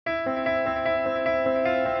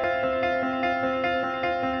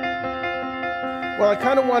Well, I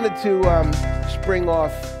kind of wanted to spring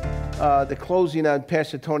off the closing on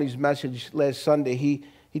Pastor Tony's message last Sunday.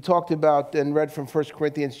 He talked about and read from 1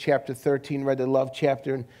 Corinthians chapter 13, read the love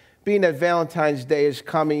chapter. And being that Valentine's Day is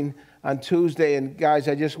coming on Tuesday, and guys,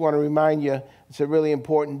 I just want to remind you, it's a really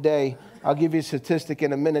important day. I'll give you a statistic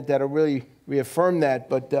in a minute that'll really reaffirm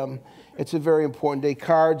that, but it's a very important day.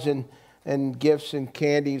 Cards and gifts and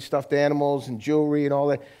candy and stuffed animals and jewelry and all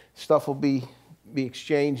that stuff will be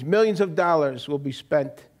exchanged. Millions of dollars will be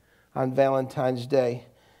spent on Valentine's Day.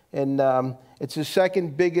 And it's the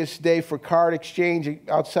second biggest day for card exchange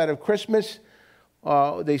outside of Christmas.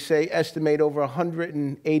 They say estimate over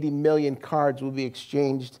 180 million cards will be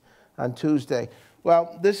exchanged on Tuesday.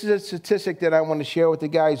 Well, this is a statistic that I want to share with the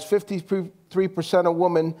guys. 53% of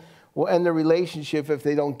women will end their relationship if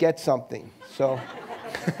they don't get something. So,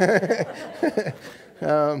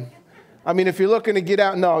 I mean, if you're looking to get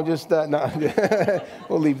out, no, just, no.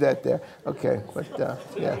 We'll leave that there. Okay, but,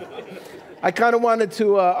 yeah. I kind of wanted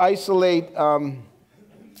to isolate an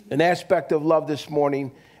aspect of love this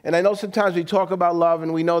morning. And I know sometimes we talk about love,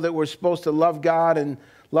 and we know that we're supposed to love God and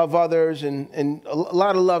love others, and a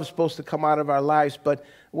lot of love is supposed to come out of our lives. But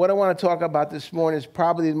what I want to talk about this morning is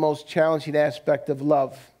probably the most challenging aspect of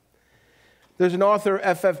love. There's an author,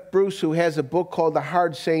 F.F. Bruce, who has a book called The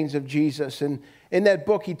Hard Sayings of Jesus. And in that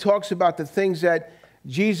book, he talks about the things that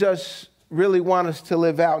Jesus really wants us to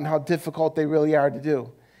live out and how difficult they really are to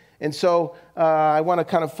do. And so I want to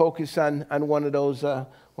kind of focus on one of those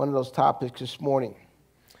topics this morning.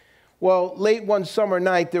 Well, late one summer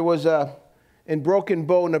night, there was in Broken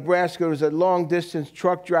Bow, Nebraska, there was a long-distance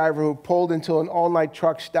truck driver who pulled into an all-night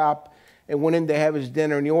truck stop and went in to have his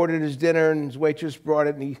dinner. And he ordered his dinner, and his waitress brought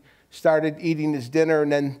it, and he started eating his dinner.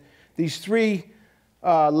 And then these three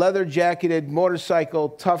leather-jacketed motorcycle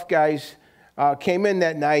tough guys came in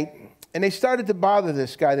that night, and they started to bother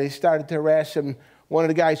this guy. They started to harass him. One of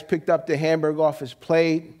the guys picked up the hamburger off his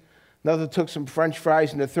plate. Another took some French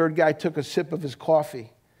fries, and the third guy took a sip of his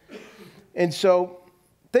coffee. And so,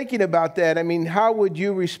 thinking about that, I mean, how would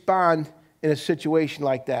you respond in a situation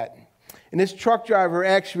like that? And this truck driver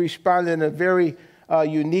actually responded in a very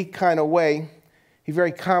unique kind of way. He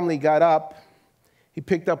very calmly got up. He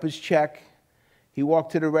picked up his check. He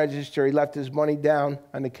walked to the register. He left his money down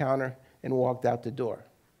on the counter and walked out the door.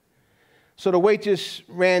 So the waitress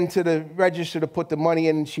ran to the register to put the money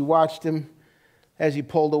in, and she watched him as he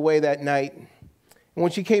pulled away that night. And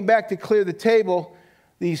when she came back to clear the table,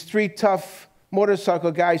 these three tough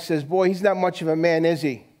motorcycle guys says, "Boy, he's not much of a man, is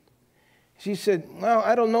he?" She said, "Well,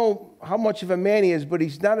 I don't know how much of a man he is, but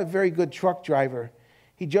he's not a very good truck driver.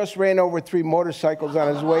 He just ran over 3 motorcycles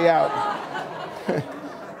on his way out."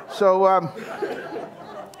 So,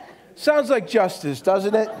 sounds like justice,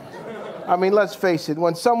 doesn't it? I mean, let's face it.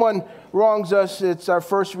 When someone wrongs us, it's our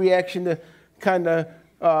first reaction to kind of,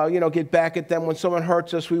 get back at them. When someone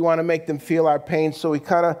hurts us, we want to make them feel our pain. So we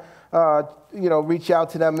kind of, reach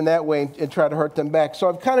out to them in that way and try to hurt them back. So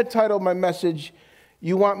I've kind of titled my message,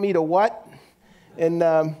 "You Want Me to What?"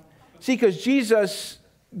 And see, because Jesus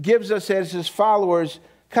gives us as his followers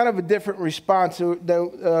kind of a different response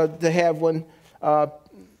to have when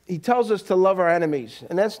he tells us to love our enemies.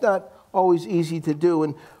 And that's not always easy to do.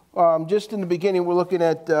 And just in the beginning, we're looking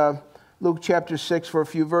at Luke chapter 6 for a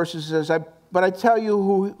few verses. It says, "But I tell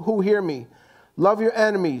you who hear me, love your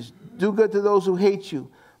enemies, do good to those who hate you,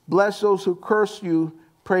 bless those who curse you,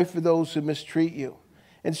 pray for those who mistreat you."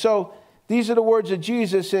 And so these are the words of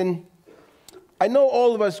Jesus. And I know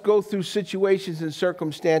all of us go through situations and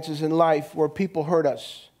circumstances in life where people hurt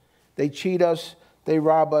us. They cheat us, they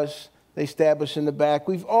rob us, they stab us in the back.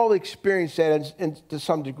 We've all experienced that to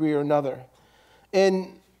some degree or another.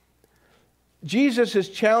 And Jesus is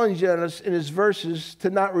challenging us in his verses to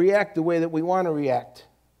not react the way that we want to react.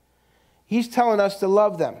 He's telling us to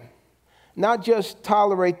love them, not just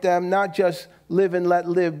tolerate them, not just live and let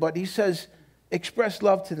live, but he says express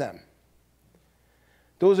love to them.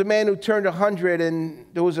 There was a man who turned 100, and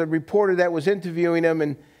there was a reporter that was interviewing him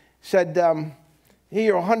and said, "Hey,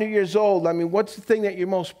 you're 100 years old. I mean, what's the thing that you're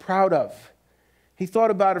most proud of?" He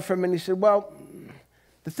thought about it for a minute. He said, "Well,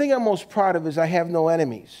 the thing I'm most proud of is I have no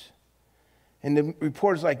enemies." And the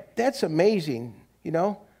reporter's like, "That's amazing,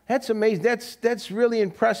 that's amazing. That's really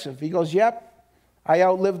impressive." He goes, "Yep, I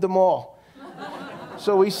outlived them all."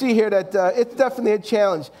 So we see here that it's definitely a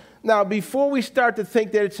challenge. Now, before we start to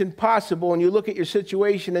think that it's impossible, and you look at your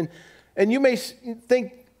situation, and you may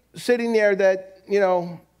think sitting there that,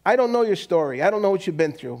 I don't know your story. I don't know what you've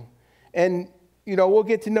been through. And, we'll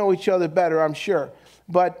get to know each other better, I'm sure.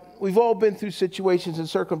 But we've all been through situations and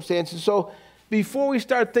circumstances. So before we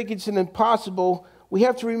start thinking it's an impossible, we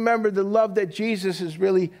have to remember the love that Jesus is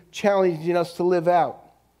really challenging us to live out.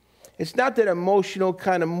 It's not that emotional,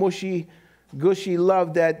 kind of mushy, gushy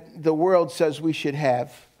love that the world says we should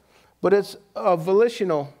have, but it's a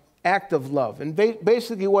volitional act of love. And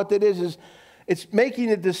basically what that is it's making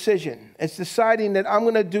a decision. It's deciding that I'm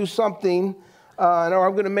going to do something or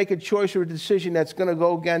I'm going to make a choice or a decision that's going to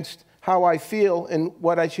go against how I feel and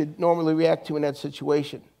what I should normally react to in that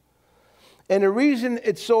situation. And the reason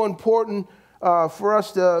it's so important for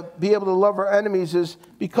us to be able to love our enemies is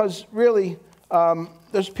because really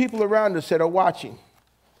there's people around us that are watching,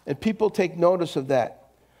 and people take notice of that.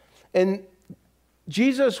 And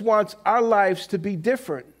Jesus wants our lives to be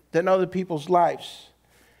different than other people's lives.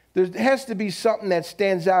 There has to be something that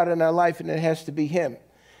stands out in our life, and it has to be Him.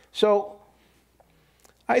 So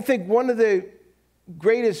I think one of the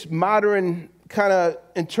greatest modern kind of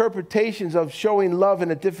interpretations of showing love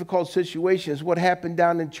in a difficult situation is what happened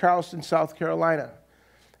down in Charleston, South Carolina.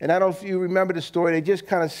 And I don't know if you remember the story. They just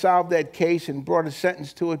kind of solved that case and brought a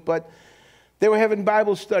sentence to it. But they were having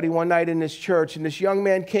Bible study one night in this church, and this young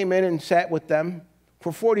man came in and sat with them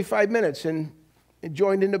for 45 minutes and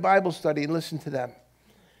joined in the Bible study and listened to them.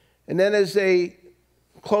 And then as they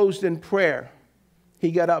closed in prayer,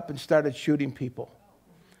 he got up and started shooting people.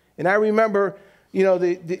 And I remember,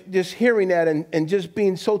 just hearing that and just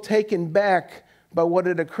being so taken back by what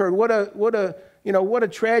had occurred. What a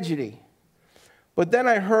tragedy. But then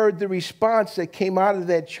I heard the response that came out of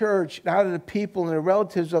that church, out of the people and the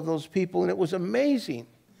relatives of those people, and it was amazing.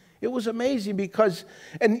 It was amazing because,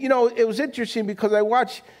 it was interesting because I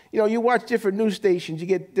watch, you watch different news stations, you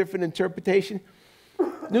get different interpretation.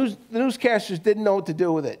 The newscasters didn't know what to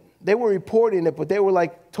do with it. They were reporting it, but they were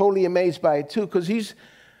like totally amazed by it too, because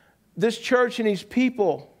this church and these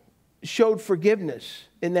people showed forgiveness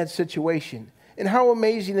in that situation. And how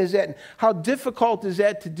amazing is that? And how difficult is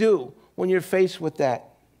that to do when you're faced with that?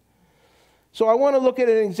 So I want to look at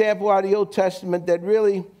an example out of the Old Testament that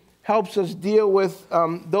really helps us deal with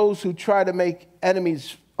those who try to make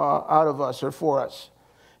enemies out of us or for us.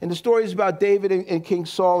 And the story is about David and King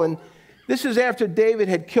Saul. And this is after David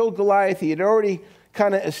had killed Goliath. He had already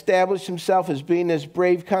kind of established himself as being this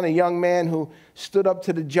brave kind of young man who stood up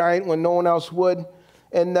to the giant when no one else would.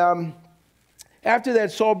 And after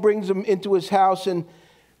that, Saul brings him into his house. And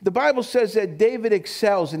the Bible says that David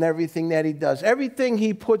excels in everything that he does. Everything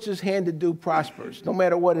he puts his hand to do prospers, no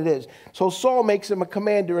matter what it is. So Saul makes him a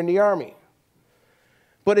commander in the army.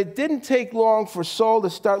 But it didn't take long for Saul to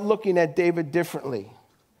start looking at David differently.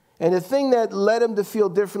 And the thing that led him to feel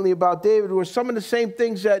differently about David were some of the same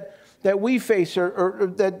things that we face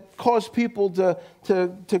or that cause people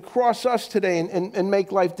to cross us today and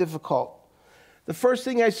make life difficult. The first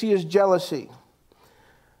thing I see is jealousy.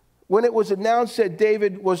 When it was announced that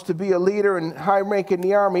David was to be a leader and high rank in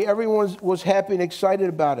the army, everyone was happy and excited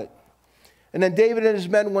about it. And then David and his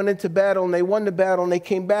men went into battle, and they won the battle, and they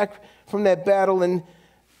came back from that battle, and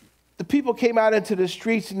the people came out into the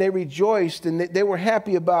streets, and they rejoiced, and they were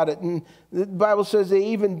happy about it. And the Bible says they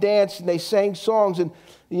even danced, and they sang songs. And,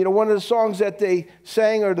 one of the songs that they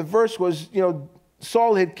sang, or the verse was,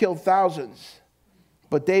 Saul had killed thousands,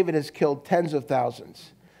 but David has killed tens of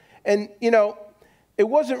thousands. And, it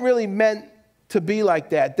wasn't really meant to be like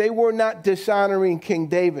that. They were not dishonoring King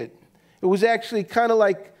David. It was actually kind of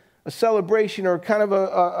like a celebration or kind of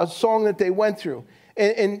a song that they went through.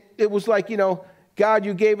 And it was like, God,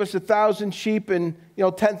 you gave us 1,000 sheep and,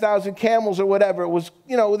 10,000 camels or whatever. It was,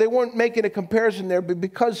 they weren't making a comparison there, but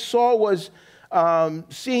because Saul was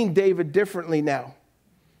seeing David differently now,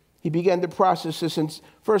 he began to process this. In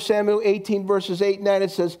 1 Samuel 18, verses 8 and 9,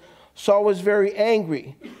 it says, Saul was very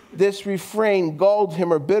angry. This refrain galled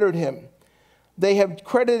him or bittered him. They have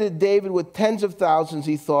credited David with tens of thousands,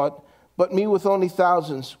 he thought, but me with only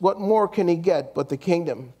thousands. What more can he get but the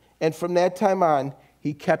kingdom? And from that time on,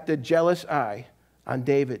 he kept a jealous eye on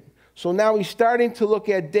David. So now he's starting to look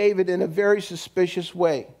at David in a very suspicious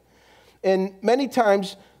way. And many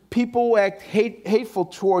times, people act hateful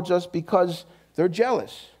towards us because they're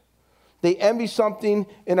jealous. They envy something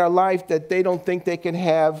in our life that they don't think they can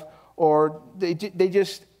have, or they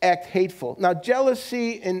just act hateful. Now,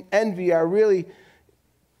 jealousy and envy are really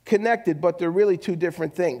connected, but they're really two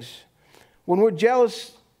different things. When we're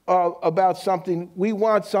jealous about something, we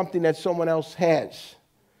want something that someone else has.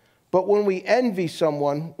 But when we envy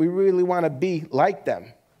someone, we really want to be like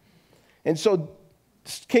them. And so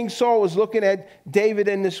King Saul was looking at David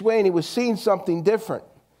in this way, and he was seeing something different.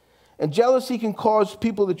 And jealousy can cause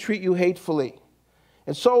people to treat you hatefully.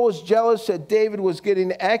 And Saul was jealous that David was getting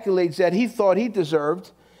the accolades that he thought he deserved,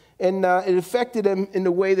 and it affected him in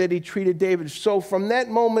the way that he treated David. So from that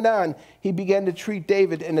moment on, he began to treat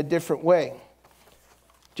David in a different way.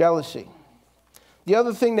 jealousy. The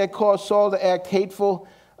other thing that caused Saul to act hateful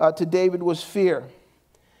to David was fear.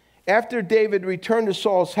 After David returned to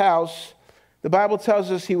Saul's house, the Bible tells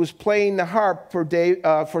us he was playing the harp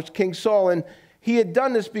for King Saul, and he had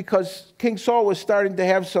done this because King Saul was starting to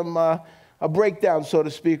have some a breakdown, so to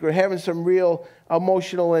speak, or having some real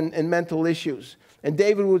emotional and mental issues. And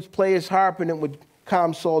David would play his harp, and it would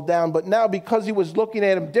calm Saul down. But now, because he was looking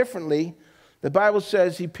at him differently, the Bible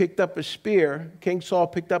says he picked up a spear. King Saul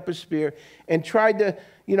picked up a spear and tried to,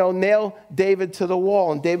 nail David to the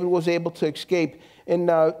wall, and David was able to escape. In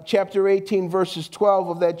chapter 18, verses 12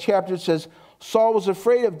 of that chapter, it says, Saul was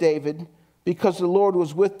afraid of David because the Lord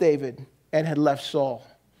was with David and had left Saul.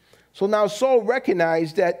 So now Saul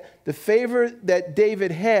recognized that the favor that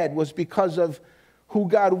David had was because of who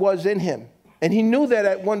God was in him. And he knew that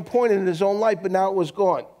at one point in his own life, but now it was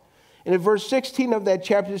gone. And in verse 16 of that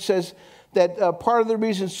chapter, it says that part of the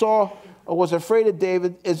reason Saul was afraid of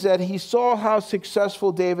David is that he saw how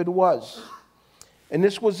successful David was. And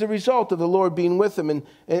this was the result of the Lord being with him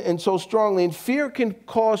and so strongly. And fear can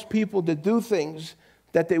cause people to do things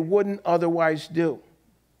that they wouldn't otherwise do.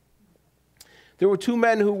 There were two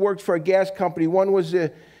men who worked for a gas company. One was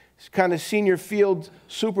a kind of senior field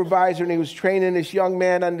supervisor, and he was training this young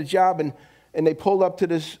man on the job. And they pulled up to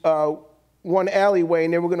this one alleyway,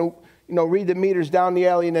 and they were going to read the meters down the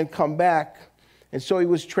alley and then come back. And so he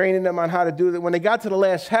was training them on how to do that. When they got to the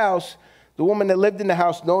last house, the woman that lived in the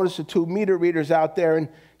house noticed the two meter readers out there, and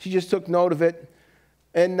she just took note of it.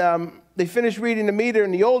 And they finished reading the meter,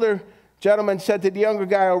 and the older gentleman said to the younger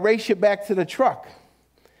guy, I'll race you back to the truck.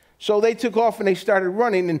 So they took off, and they started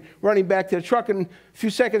running back to the truck. And a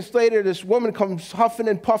few seconds later, this woman comes huffing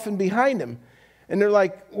and puffing behind him. And they're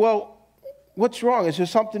like, well, what's wrong? Is there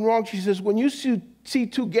something wrong? She says, when you see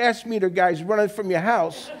two gas meter guys running from your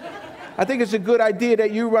house, I think it's a good idea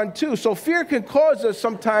that you run too. So fear can cause us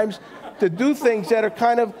sometimes to do things that are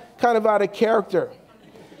kind of out of character.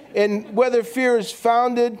 And whether fear is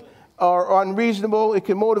founded or unreasonable, it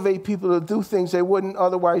can motivate people to do things they wouldn't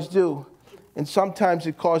otherwise do. And sometimes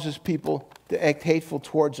it causes people to act hateful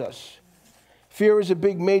towards us. Fear is a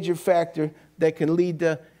big major factor that can lead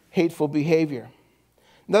to hateful behavior.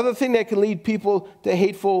 Another thing that can lead people to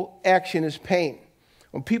hateful action is pain.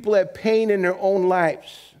 When people have pain in their own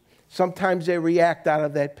lives, sometimes they react out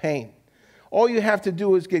of that pain. All you have to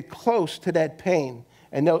do is get close to that pain,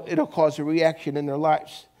 and it'll cause a reaction in their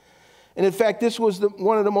lives. And in fact, this was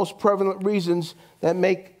one of the most prevalent reasons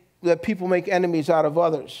that people make enemies out of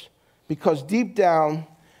others. Because deep down,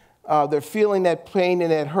 they're feeling that pain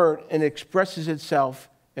and that hurt, and it expresses itself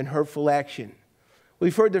in hurtful action.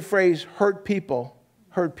 We've heard the phrase, hurt people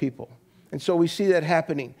hurt people. And so we see that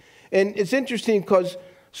happening. And it's interesting because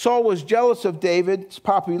Saul was jealous of David's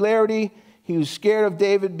popularity. He was scared of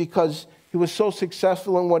David because he was so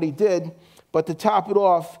successful in what he did. But to top it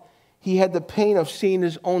off, he had the pain of seeing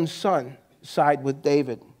his own son side with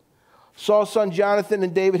David. Saul's son Jonathan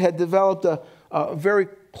and David had developed a very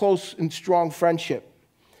close and strong friendship.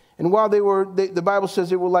 And while the Bible says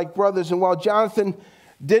they were like brothers, and while Jonathan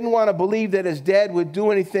didn't want to believe that his dad would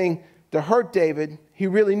do anything to hurt David, he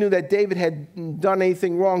really knew that David had done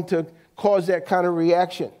anything wrong to cause that kind of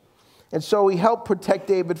reaction. And so he helped protect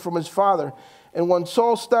David from his father. And when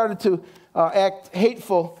Saul started to act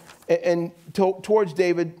hateful towards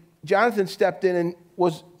David, Jonathan stepped in and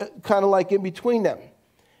was kind of like in between them.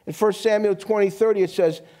 In 1 Samuel 20:30, it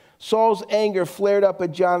says, Saul's anger flared up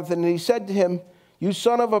at Jonathan, and he said to him, you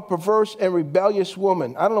son of a perverse and rebellious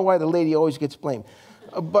woman. I don't know why the lady always gets blamed.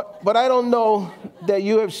 But I don't know that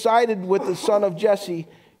you have sided with the son of Jesse,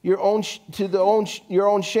 your own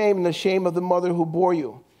shame and the shame of the mother who bore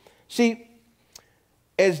you. See,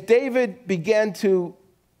 as David began to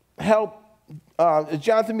help, as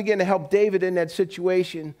Jonathan began to help David in that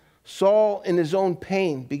situation, Saul, in his own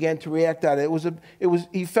pain, began to react out of it.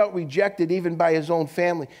 He felt rejected even by his own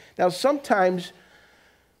family. Now, sometimes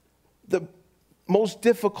the most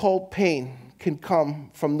difficult pain can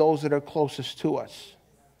come from those that are closest to us.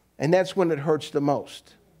 And that's when it hurts the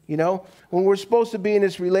most. When we're supposed to be in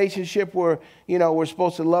this relationship where, we're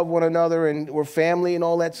supposed to love one another and we're family and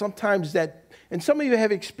all that, sometimes that, and some of you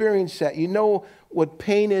have experienced that. You know what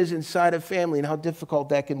pain is inside a family and how difficult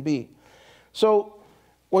that can be. So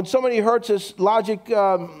when somebody hurts us,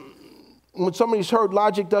 when somebody's hurt,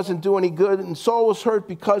 logic doesn't do any good. And Saul was hurt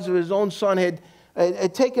because of his own son had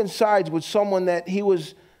taken sides with someone that he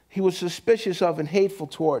was suspicious of and hateful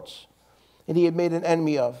towards, and he had made an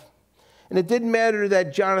enemy of. And it didn't matter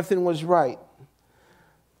that Jonathan was right.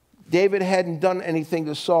 David hadn't done anything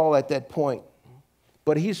to Saul at that point,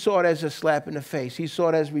 but he saw it as a slap in the face. He saw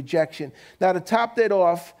it as rejection. Now, to top that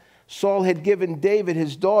off, Saul had given David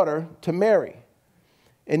his daughter to marry.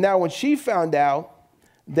 And now when she found out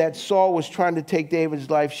that Saul was trying to take David's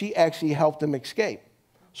life, she actually helped him escape.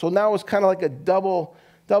 So now it's kind of like a double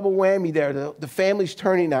whammy there. The family's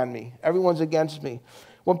turning on me. Everyone's against me.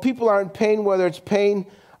 When people are in pain, whether it's pain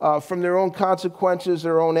from their own consequences,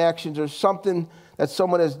 their own actions, or something that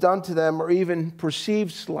someone has done to them, or even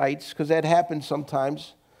perceived slights, because that happens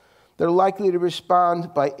sometimes, they're likely to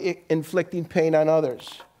respond by inflicting pain on others.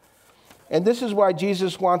 And this is why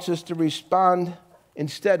Jesus wants us to respond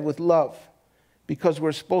instead with love, because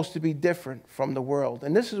we're supposed to be different from the world.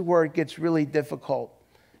 And this is where it gets really difficult,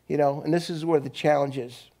 and this is where the challenge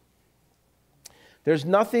is. There's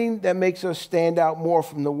nothing that makes us stand out more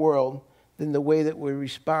from the world than the way that we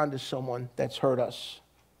respond to someone that's hurt us.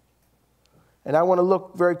 And I want to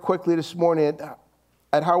look very quickly this morning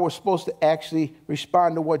at how we're supposed to actually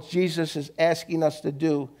respond to what Jesus is asking us to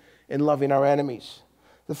do in loving our enemies.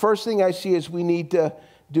 The first thing I see is we need to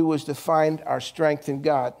do is to find our strength in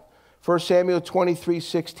God. 1 Samuel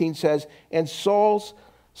 23:16 says, "And Saul's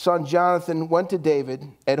son Jonathan went to David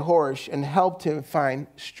at Horesh and helped him find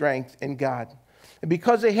strength in God." And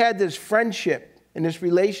because they had this friendship and this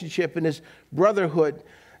relationship and this brotherhood,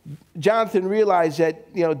 Jonathan realized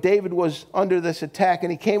that David was under this attack,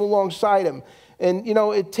 and he came alongside him. And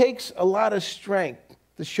it takes a lot of strength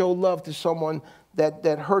to show love to someone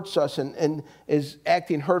that hurts us and is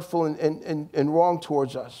acting hurtful and wrong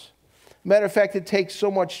towards us. Matter of fact, it takes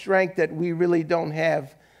so much strength that we really don't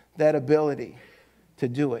have that ability to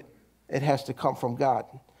do it. It has to come from God.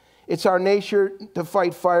 It's our nature to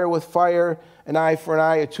fight fire with fire, an eye for an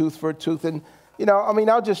eye, a tooth for a tooth. And,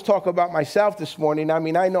 I'll just talk about myself this morning.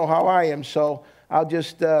 I know how I am, so I'll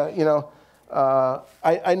just, I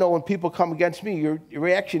know when people come against me, your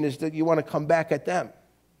reaction is that you want to come back at them.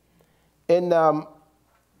 And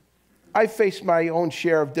I face my own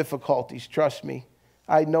share of difficulties, trust me.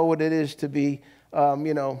 I know what it is to be,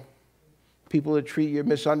 people that treat you,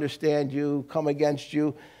 misunderstand you, come against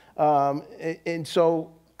you. And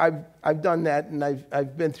so I've done that, and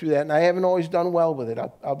I've been through that, and I haven't always done well with it.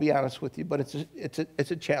 I'll be honest with you, but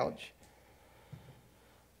it's a challenge.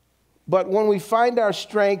 But when we find our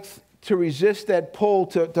strength to resist that pull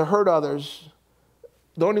to hurt others,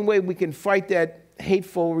 the only way we can fight that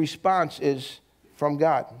hateful response is from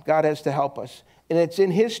God. God has to help us. And it's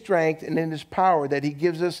in His strength and in His power that He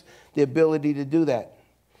gives us the ability to do that.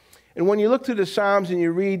 And when you look through the Psalms and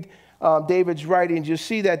you read David's writings, you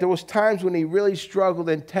see that there was times when he really struggled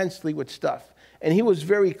intensely with stuff. And he was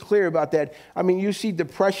very clear about that. You see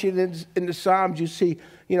depression in the Psalms. You see,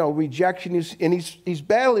 rejection. And he's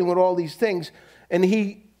battling with all these things. And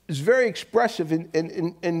he is very expressive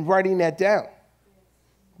in writing that down.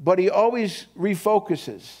 But he always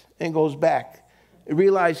refocuses and goes back,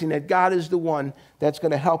 realizing that God is the one that's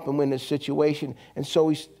going to help him in this situation. And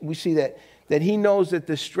so we see that he knows that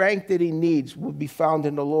the strength that he needs will be found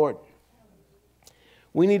in the Lord.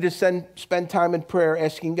 We need to spend time in prayer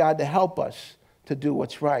asking God to help us to do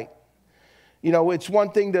what's right. It's one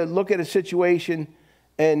thing to look at a situation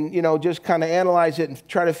and, just kind of analyze it and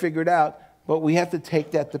try to figure it out, but we have to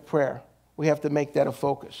take that to prayer. We have to make that a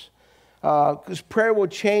focus. Because prayer will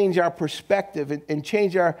change our perspective and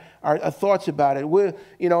change our thoughts about it.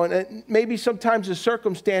 And maybe sometimes the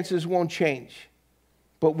circumstances won't change,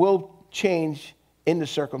 but we'll change in the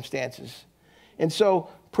circumstances. And so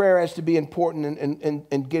prayer has to be important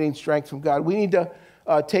in getting strength from God. We need to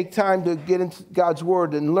take time to get into God's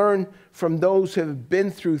Word and learn from those who have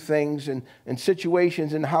been through things and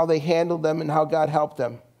situations and how they handled them and how God helped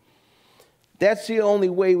them. That's the only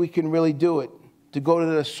way we can really do it, to go to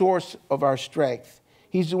the source of our strength.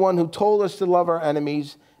 He's the one who told us to love our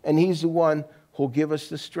enemies, and He's the one who will give us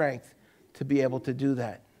the strength to be able to do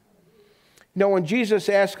that. When Jesus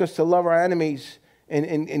asks us to love our enemies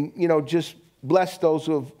and just bless those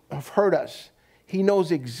who have hurt us, He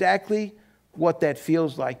knows exactly what that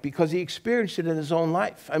feels like because He experienced it in His own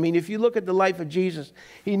life. If you look at the life of Jesus,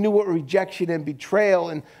 He knew what rejection and betrayal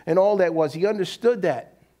and all that was. He understood that.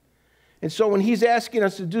 And so when He's asking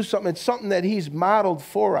us to do something, it's something that He's modeled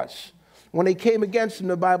for us. When they came against Him,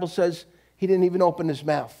 the Bible says He didn't even open His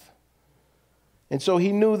mouth. And so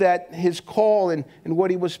He knew that His call and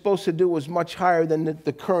what He was supposed to do was much higher than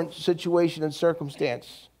the current situation and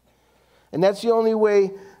circumstance. And that's the only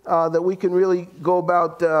way that we can really go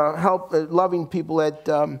about loving people that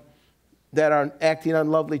are acting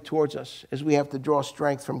unlovely towards us, as we have to draw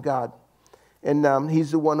strength from God. And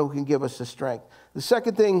He's the one who can give us the strength. The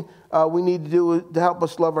second thing we need to do to help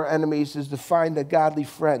us love our enemies is to find a godly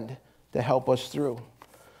friend to help us through.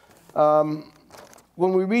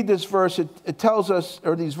 When we read this verse, it tells us,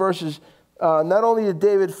 or these verses, not only did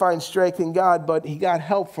David find strength in God, but he got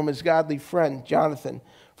help from his godly friend, Jonathan.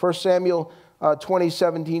 1 Samuel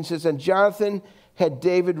 20:17 says, and Jonathan had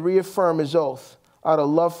David reaffirm his oath out of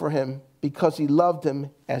love for him because he loved him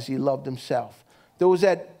as he loved himself. There was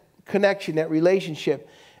that connection, that relationship.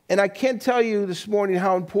 And I can't tell you this morning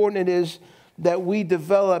how important it is that we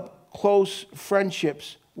develop close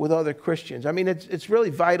friendships with other Christians. I mean, it's really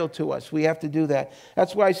vital to us. We have to do that.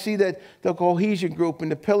 That's why I see that the Cohesion Group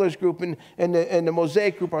and the Pillars Group and the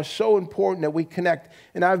Mosaic Group are so important that we connect.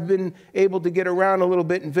 And I've been able to get around a little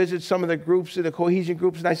bit and visit some of the groups, the Cohesion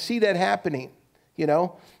Groups, and I see that happening. You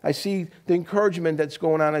know, I see the encouragement that's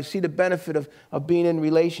going on. I see the benefit of being in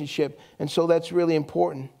relationship. And so that's really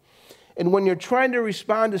important. And when you're trying to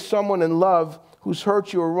respond to someone in love who's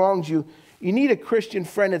hurt you or wrongs you, you need a Christian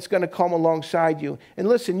friend that's going to come alongside you. And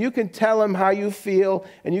listen, you can tell him how you feel,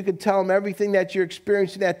 and you can tell him everything that you're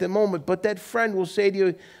experiencing at the moment, but that friend will say to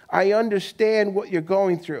you, I understand what you're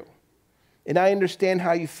going through, and I understand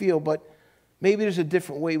how you feel, but maybe there's a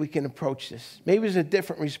different way we can approach this. Maybe there's a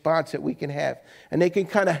different response that we can have. And they can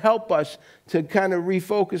kind of help us to kind of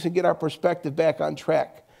refocus and get our perspective back on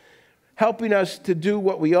track, helping us to do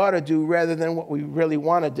what we ought to do rather than what we really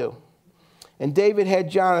want to do. And David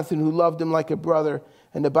had Jonathan who loved him like a brother,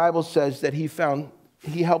 and the Bible says that he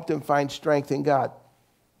helped him find strength in God.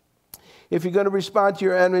 If you're going to respond to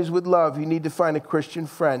your enemies with love, you need to find a Christian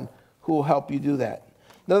friend who will help you do that.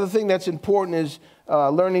 Another thing that's important is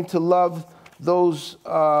learning to love those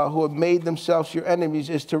who have made themselves your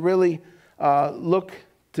enemies is to really look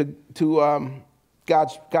to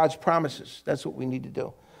God's promises. That's what we need to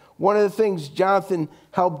do. One of the things Jonathan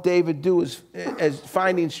helped David do as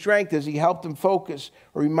finding strength is he helped him focus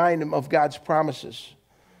or remind him of God's promises.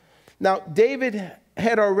 Now, David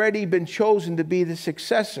had already been chosen to be the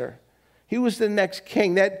successor. He was the next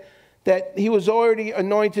king. That he was already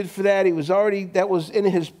anointed for that. That was in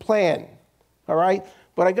his plan. All right?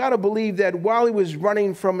 But I got to believe that while he was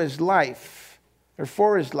running from his life, or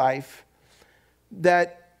for his life,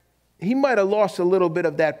 that he might have lost a little bit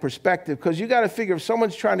of that perspective, because you got to figure if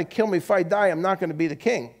someone's trying to kill me, if I die, I'm not going to be the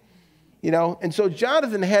king, you know. And so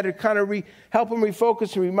Jonathan had to kind of help him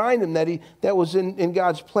refocus and remind him that was in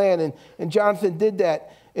God's plan. And Jonathan did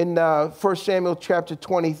that in 1 Samuel chapter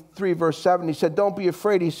 23, verse 7. He said, "Don't be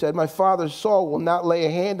afraid," he said. "My father Saul will not lay a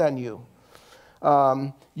hand on you.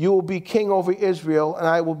 You will be king over Israel, and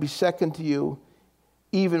I will be second to you.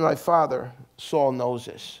 Even my father Saul knows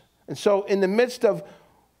this." And so in the midst of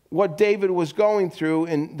what David was going through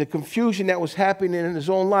and the confusion that was happening in his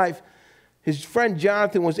own life, his friend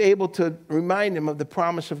Jonathan was able to remind him of the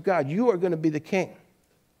promise of God. You are going to be the king.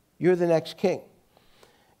 You're the next king.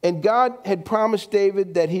 And God had promised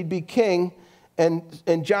David that he'd be king, and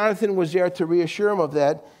Jonathan was there to reassure him of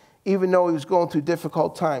that, even though he was going through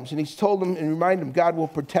difficult times. And he's told him and reminded him, God will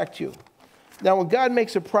protect you. Now, when God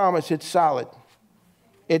makes a promise, it's solid.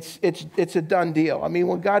 It's a done deal. I mean,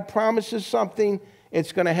 when God promises something,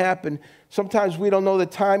 it's going to happen. Sometimes we don't know the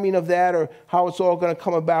timing of that or how it's all going to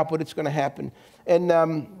come about, but it's going to happen. And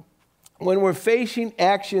when we're facing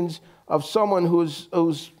actions of someone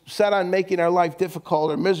who's set on making our life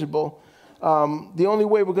difficult or miserable, the only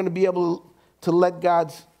way we're going to be able to let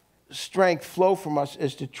God's strength flow from us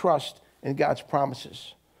is to trust in God's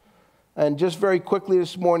promises. And just very quickly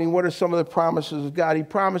this morning, what are some of the promises of God? He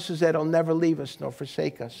promises that he'll never leave us nor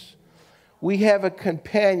forsake us. We have a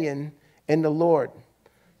companion in the Lord,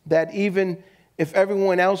 that even if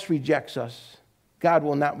everyone else rejects us, God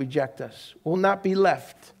will not reject us. We'll not be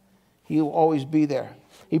left. He will always be there.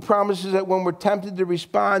 He promises that when we're tempted to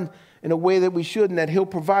respond in a way that we shouldn't, that he'll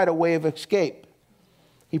provide a way of escape.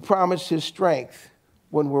 He promised his strength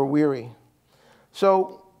when we're weary.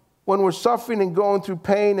 So when we're suffering and going through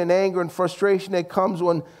pain and anger and frustration that comes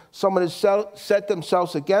when someone has set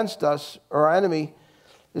themselves against us, or our enemy,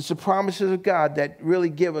 it's the promises of God that really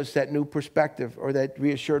give us that new perspective, or that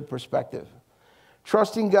reassured perspective.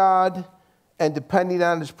 Trusting God and depending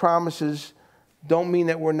on his promises don't mean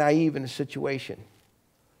that we're naive in a situation.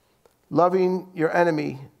 Loving your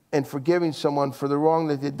enemy and forgiving someone for the wrong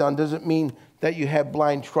that they've done doesn't mean that you have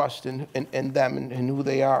blind trust in them and who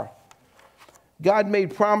they are. God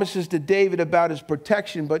made promises to David about his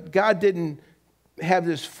protection, but God didn't have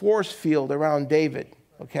this force field around David,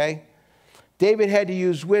 okay? David had to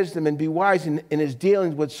use wisdom and be wise in his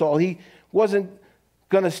dealings with Saul. He wasn't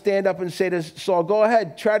going to stand up and say to Saul, "Go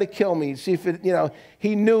ahead, try to kill me." See if it,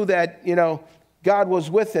 he knew that, God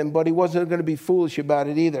was with him, but he wasn't going to be foolish about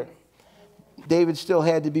it either. David still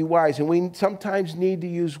had to be wise, and we sometimes need to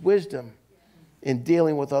use wisdom in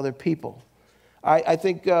dealing with other people. I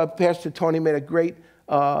think Pastor Tony made a great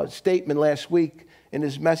statement last week in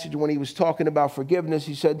his message when he was talking about forgiveness.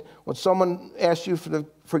 He said, when someone asks you to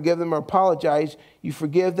forgive them or apologize, you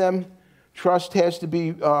forgive them. Trust has to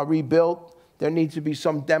be rebuilt. There needs to be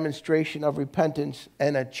some demonstration of repentance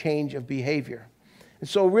and a change of behavior. And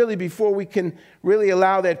so really, before we can really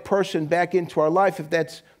allow that person back into our life, if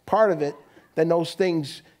that's part of it, then those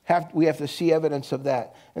things we have to see evidence of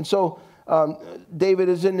that. And so David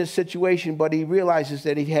is in this situation, but he realizes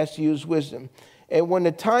that he has to use wisdom. And when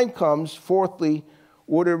the time comes, fourthly,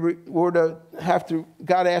 God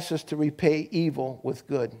asks us to repay evil with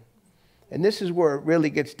good. And this is where it really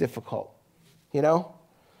gets difficult, you know?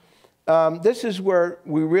 This is where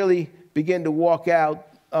we really begin to walk out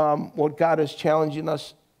what God is challenging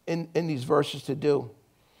us in these verses to do.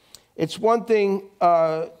 It's one thing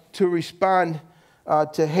to respond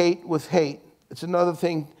to hate with hate. It's another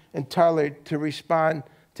thing entirely to respond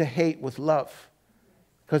to hate with love.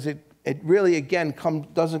 Because it really, again,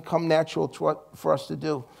 doesn't come natural for us to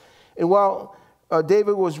do. And while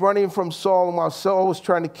David was running from Saul, and while Saul was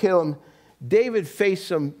trying to kill him, David faced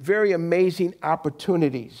some very amazing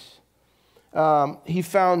opportunities. He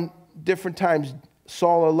found different times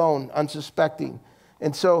Saul alone, unsuspecting.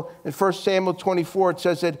 And so in 1 Samuel 24, it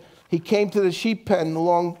says that he came to the sheep pen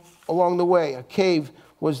along the way. A cave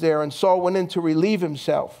was there, and Saul went in to relieve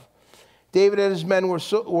himself. David and his men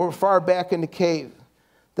were far back in the cave.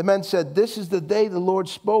 The men said, "This is the day the Lord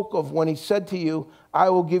spoke of when he said to you, I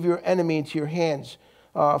will give your enemy into your hands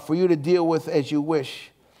for you to deal with as you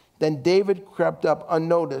wish." Then David crept up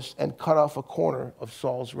unnoticed and cut off a corner of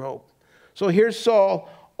Saul's robe. So here's Saul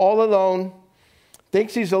all alone,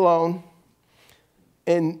 thinks he's alone,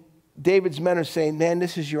 and David's men are saying, man,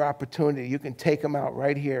 this is your opportunity. You can take him out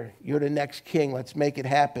right here. You're the next king. Let's make it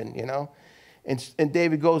happen, you know. And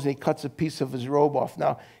David goes and he cuts a piece of his robe off.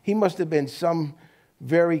 Now, he must have been some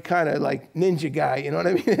very kind of like ninja guy, you know what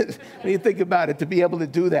I mean? When you think about it, to be able to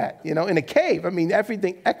do that, you know, in a cave. I mean,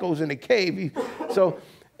 everything echoes in a cave.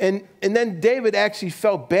 And then David actually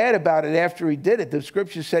felt bad about it after he did it. The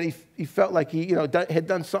scripture said he felt like he, had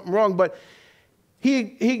done something wrong. But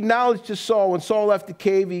he acknowledged to Saul. When Saul left the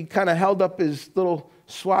cave, he kind of held up his little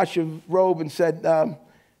swatch of robe and said,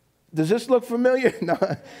 does this look familiar? No.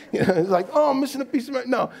 It's like, oh, I'm missing a piece of my...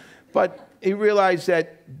 No. But he realized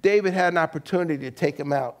that David had an opportunity to take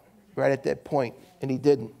him out right at that point, and he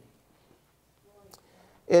didn't.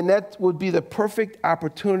 And that would be the perfect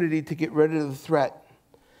opportunity to get rid of the threat.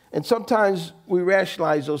 And sometimes we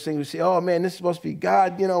rationalize those things. We say, oh, man, this must be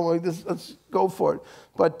God. Let's go for it.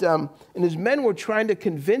 But and his men were trying to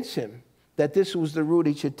convince him that this was the route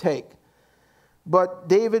he should take. But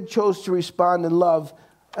David chose to respond in love,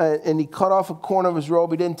 and he cut off a corner of his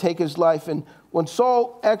robe. He didn't take his life. And when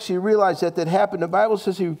Saul actually realized that happened, the Bible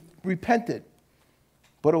says he repented.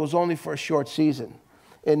 But it was only for a short season.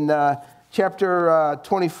 In chapter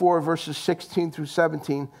 24, verses 16 through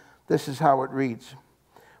 17, this is how it reads.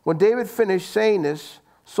 When David finished saying this,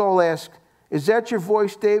 Saul asked, "Is that your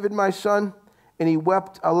voice, David, my son?" And he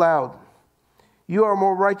wept aloud. "You are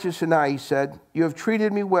more righteous than I," he said. "You have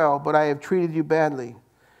treated me well, but I have treated you badly.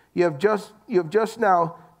 You have just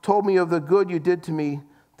now told me of the good you did to me,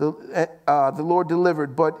 the Lord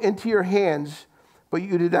delivered, but into your hands, but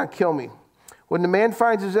you did not kill me. When the man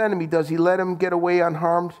finds his enemy, does he let him get away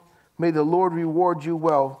unharmed? May the Lord reward you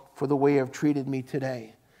well for the way you have treated me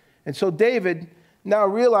today." And so David now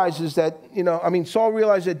realizes that, Saul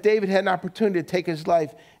realized that David had an opportunity to take his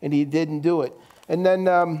life, and he didn't do it. And then,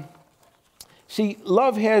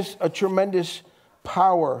 love has a tremendous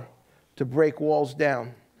power to break walls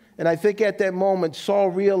down. And I think at that moment, Saul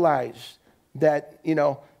realized that,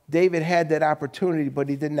 David had that opportunity, but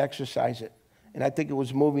he didn't exercise it. And I think it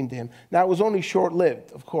was moving to him. Now, it was only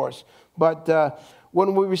short-lived, of course. But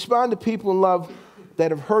when we respond to people in love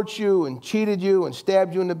that have hurt you and cheated you and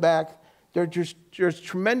stabbed you in the back, there's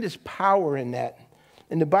tremendous power in that.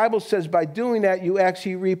 And the Bible says by doing that, you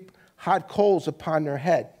actually reap hot coals upon their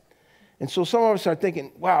head. And so some of us are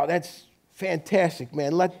thinking, wow, that's fantastic,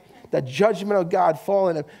 man. Let the judgment of God fall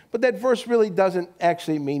on them. But that verse really doesn't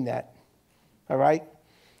actually mean that, all right?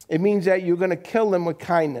 It means that you're going to kill them with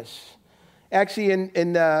kindness. Actually,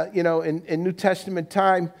 in New Testament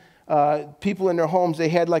time, people in their homes, they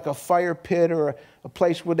had like a fire pit or a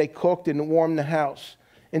place where they cooked and warmed the house.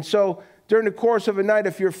 And so during the course of a night,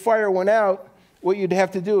 if your fire went out, what you'd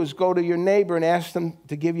have to do is go to your neighbor and ask them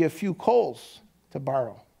to give you a few coals to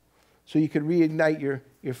borrow so you could reignite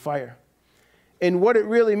your fire. And what it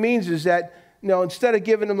really means is that, instead of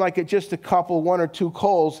giving them just a couple, one or two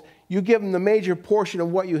coals, you give them the major portion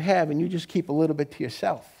of what you have and you just keep a little bit to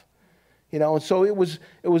yourself. And so it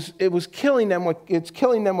was killing them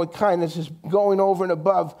with kindness, is going over and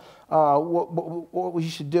above what we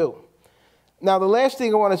should do. Now, the last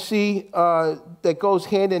thing I want to see that goes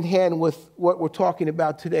hand in hand with what we're talking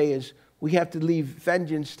about today is we have to leave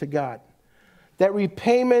vengeance to God. That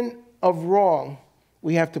repayment of wrong,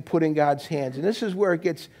 we have to put in God's hands. And this is where it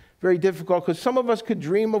gets very difficult, because some of us could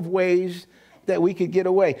dream of ways that we could get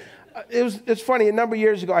away. It's funny, a number of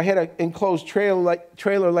years ago, I had an enclosed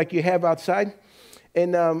trailer like you have outside,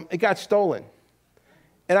 and it got stolen.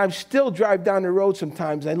 And I still drive down the road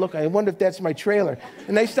sometimes, and I wonder if that's my trailer.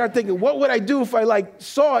 And I start thinking, what would I do if I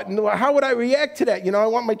saw it, and how would I react to that? I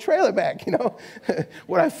want my trailer back,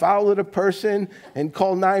 Would I follow the person and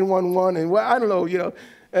call 911? And I don't know,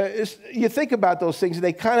 you think about those things,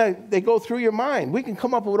 and they go through your mind. We can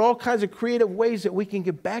come up with all kinds of creative ways that we can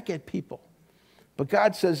get back at people. But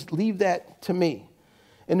God says, leave that to me.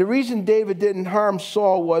 And the reason David didn't harm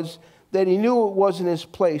Saul was that he knew it wasn't his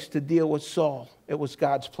place to deal with Saul. It was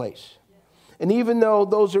God's place. And even though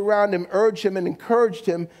those around him urged him and encouraged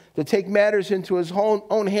him to take matters into his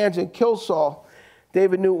own hands and kill Saul,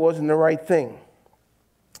 David knew it wasn't the right thing.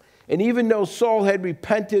 And even though Saul had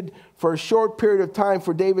repented for a short period of time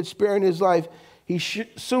for David sparing his life, he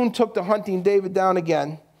soon took to hunting David down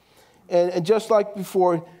again. And just like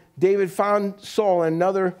before, David found Saul in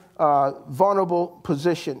another vulnerable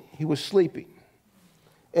position. He was sleeping.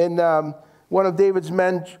 And one of David's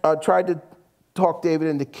men tried to talk David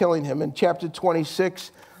into killing him. In chapter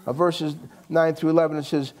 26, verses 9 through 11, it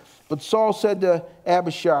says, But Saul said to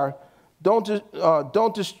Abishai,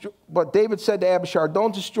 but David said to Abishai,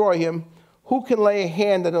 don't destroy him. Who can lay a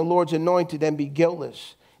hand on the Lord's anointed and be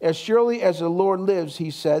guiltless? As surely as the Lord lives,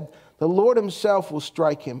 he said, the Lord himself will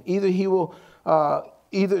strike him. The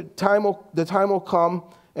time will come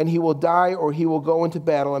and he will die, or he will go into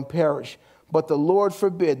battle and perish. But the Lord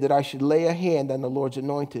forbid that I should lay a hand on the Lord's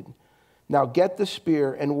anointed. Now get the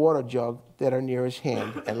spear and water jug that are near his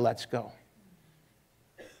hand, and let's go.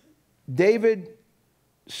 David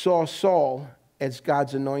saw Saul as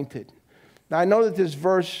God's anointed. Now I know that this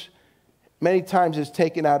verse many times is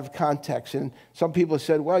taken out of context, and some people have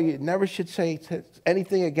said, well, you never should say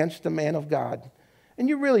anything against the man of God. And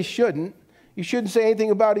you really shouldn't. You shouldn't say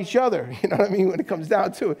anything about each other, you know what I mean, when it comes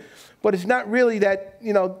down to it. But it's not really that,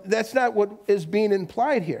 that's not what is being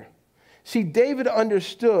implied here. See, David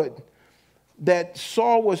understood that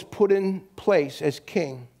Saul was put in place as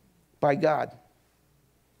king by God.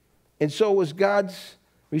 And so it was God's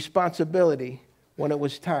responsibility when it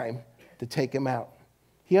was time to take him out.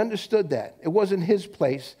 He understood that. It wasn't his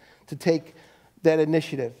place to take that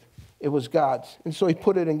initiative. It was God's. And so he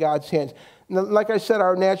put it in God's hands. Now, like I said,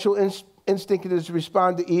 our natural instinct is to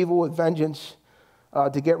respond to evil with vengeance,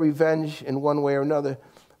 to get revenge in one way or another.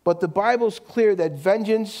 But the Bible's clear that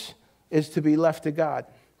vengeance is to be left to God.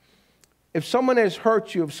 If someone has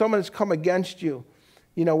hurt you, if someone has come against you,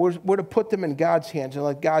 we're to put them in God's hands and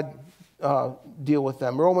let God deal with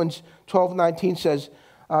them. Romans 12:19 says,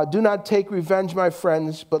 do not take revenge, my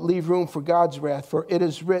friends, but leave room for God's wrath, for it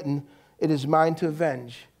is written, it is mine to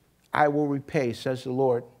avenge. I will repay, says the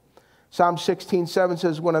Lord. Psalm 16:7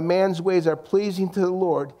 says, when a man's ways are pleasing to the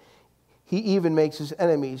Lord, he even makes his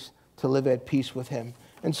enemies to live at peace with him.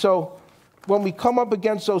 And so when we come up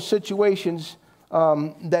against those situations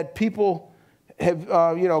that people have,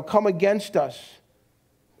 come against us,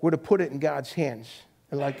 we're to put it in God's hands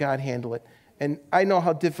and let God handle it. And I know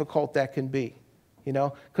how difficult that can be,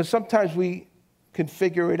 because sometimes we can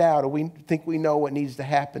figure it out, or we think we know what needs to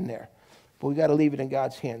happen there. But we got to leave it in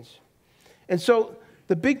God's hands. And so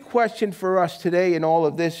the big question for us today in all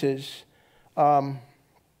of this is, how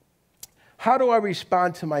do I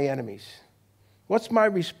respond to my enemies? What's my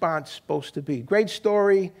response supposed to be? Great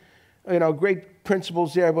story, great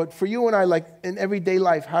principles there. But for you and I, like in everyday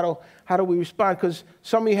life, how do we respond? Because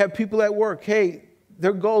some of you have people at work, hey,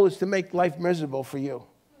 their goal is to make life miserable for you.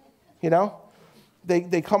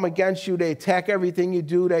 They come against you. They attack everything you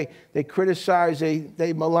do. They criticize.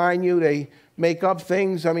 They malign you. They make up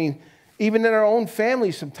things. I mean, even in our own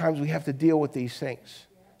families, sometimes we have to deal with these things.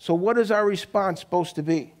 So what is our response supposed to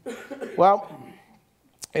be? Well,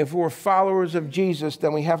 if we're followers of Jesus,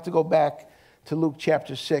 then we have to go back to Luke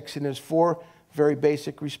chapter 6, and there's 4 very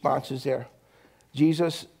basic responses there.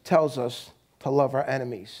 Jesus tells us to love our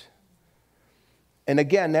enemies. And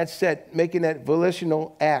again, that's making that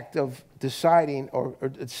volitional act of deciding, or a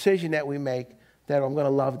decision that we make, that I'm going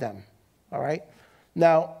to love them. All right?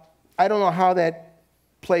 Now, I don't know how that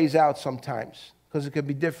plays out sometimes, because it could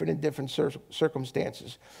be different in different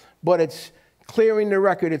circumstances. But it's clearing the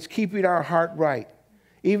record. It's keeping our heart right.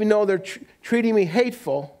 Even though they're treating me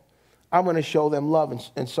hateful, I'm going to show them love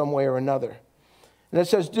in some way or another. And it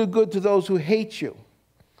says, do good to those who hate you.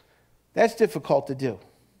 That's difficult to do.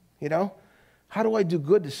 you know? How do I do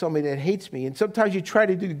good to somebody that hates me? And sometimes you try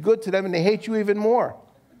to do good to them and they hate you even more,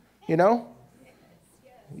 you know?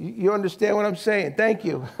 You understand what I'm saying? Thank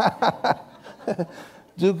you.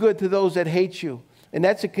 Do good to those that hate you. And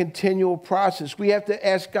that's a continual process. We have to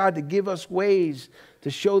ask God to give us ways to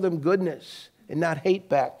show them goodness and not hate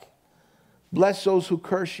back. Bless those who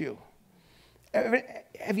curse you.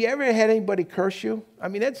 Have you ever had anybody curse you? I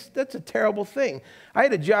mean, that's a terrible thing. I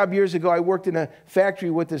had a job years ago. I worked in a factory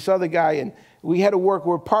with this other guy, and we had to work.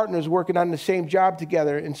 We're partners working on the same job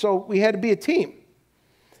together, and so we had to be a team.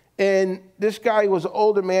 And this guy was an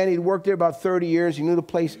older man. He'd worked there about 30 years. He knew the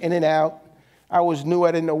place in and out. I was new.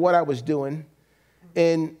 I didn't know what I was doing.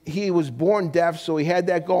 And he was born deaf, so he had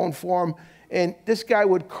that going for him. And this guy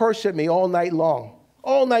would curse at me all night long,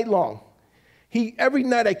 all night long. Every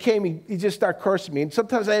night I came, he'd just start cursing me. And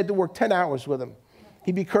sometimes I had to work 10 hours with him.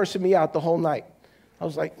 He'd be cursing me out the whole night. I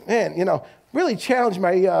was like, man, really challenged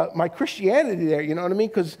my Christianity there, you know what I mean?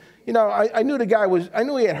 Because, I knew the guy I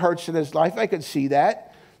knew he had hurts in his life. I could see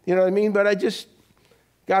that, you know what I mean? But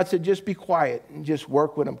God said, just be quiet and just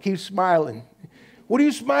work with him. Keep smiling. What are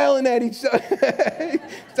you smiling at? He'd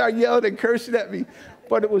start yelling and cursing at me.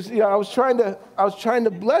 But it was, I was trying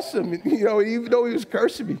to bless him, even though he was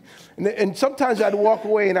cursing me. And sometimes I'd walk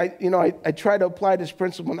away and I tried to apply this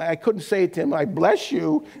principle. And I couldn't say it to him, I bless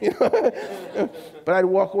you, But I'd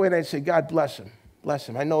walk away and I'd say, God bless him, bless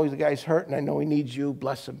him. I know the guy's hurt and I know he needs you.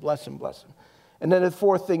 Bless him, bless him, bless him. And then the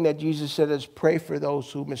fourth thing that Jesus said is pray for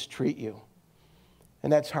those who mistreat you.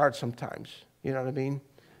 And that's hard sometimes, you know what I mean?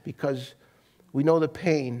 Because we know the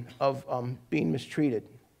pain of being mistreated.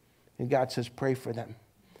 And God says, pray for them.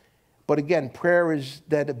 But again, prayer is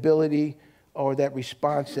that ability or that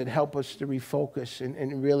response that help us to refocus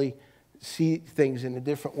and really see things in a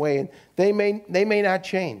different way. And they may not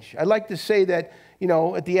change. I'd like to say that,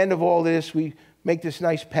 at the end of all this, we make this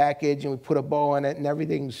nice package and we put a bow on it and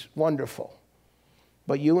everything's wonderful.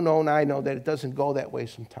 But you know and I know that it doesn't go that way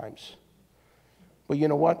sometimes. But you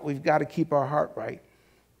know what? We've got to keep our heart right.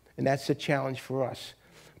 And that's the challenge for us.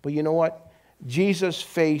 But you know what? Jesus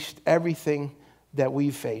faced everything that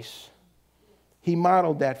we face. He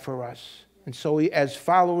modeled that for us. And so as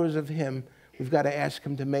followers of him, we've got to ask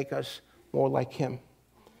him to make us more like him.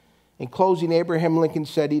 In closing, Abraham Lincoln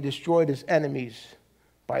said he destroyed his enemies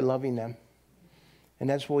by loving them. And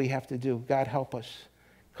that's what we have to do. God help us.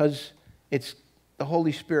 Because it's the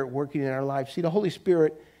Holy Spirit working in our lives. See, the Holy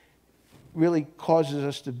Spirit really causes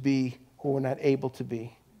us to be who we're not able to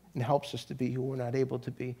be. And helps us to be who we're not able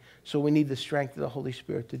to be. So we need the strength of the Holy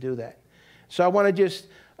Spirit to do that. So I want to just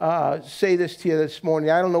say this to you this morning.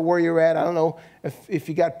 I don't know where you're at. I don't know if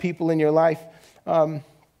you got people in your life. I'm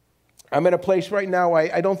at a place right now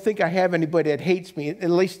I don't think I have anybody that hates me. At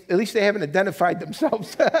least they haven't identified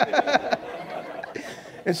themselves.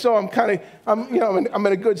 And so I'm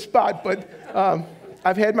in a good spot. But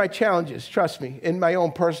I've had my challenges, trust me, in my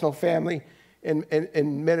own personal family,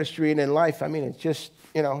 in ministry, and in life. I mean, it's just,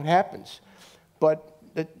 it happens. But,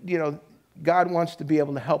 God wants to be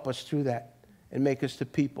able to help us through that and make us the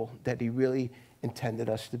people that he really intended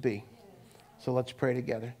us to be. So let's pray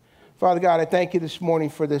together. Father God, I thank you this morning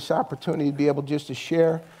for this opportunity to be able just to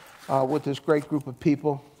share with this great group of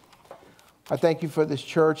people. I thank you for this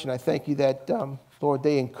church, and I thank you that, Lord,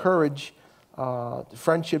 they encourage the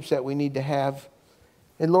friendships that we need to have.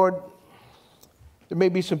 And Lord, there may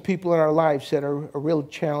be some people in our lives that are a real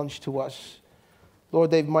challenge to us. Lord,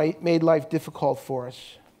 they've made life difficult for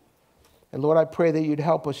us. And Lord, I pray that you'd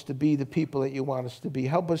help us to be the people that you want us to be.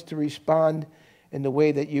 Help us to respond in the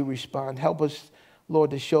way that you respond. Help us,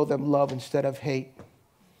 Lord, to show them love instead of hate.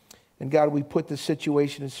 And God, we put the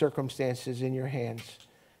situation and circumstances in your hands.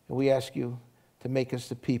 And we ask you to make us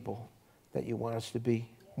the people that you want us to be.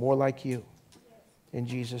 More like you. In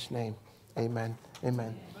Jesus' name, amen.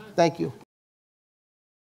 Amen. Thank you.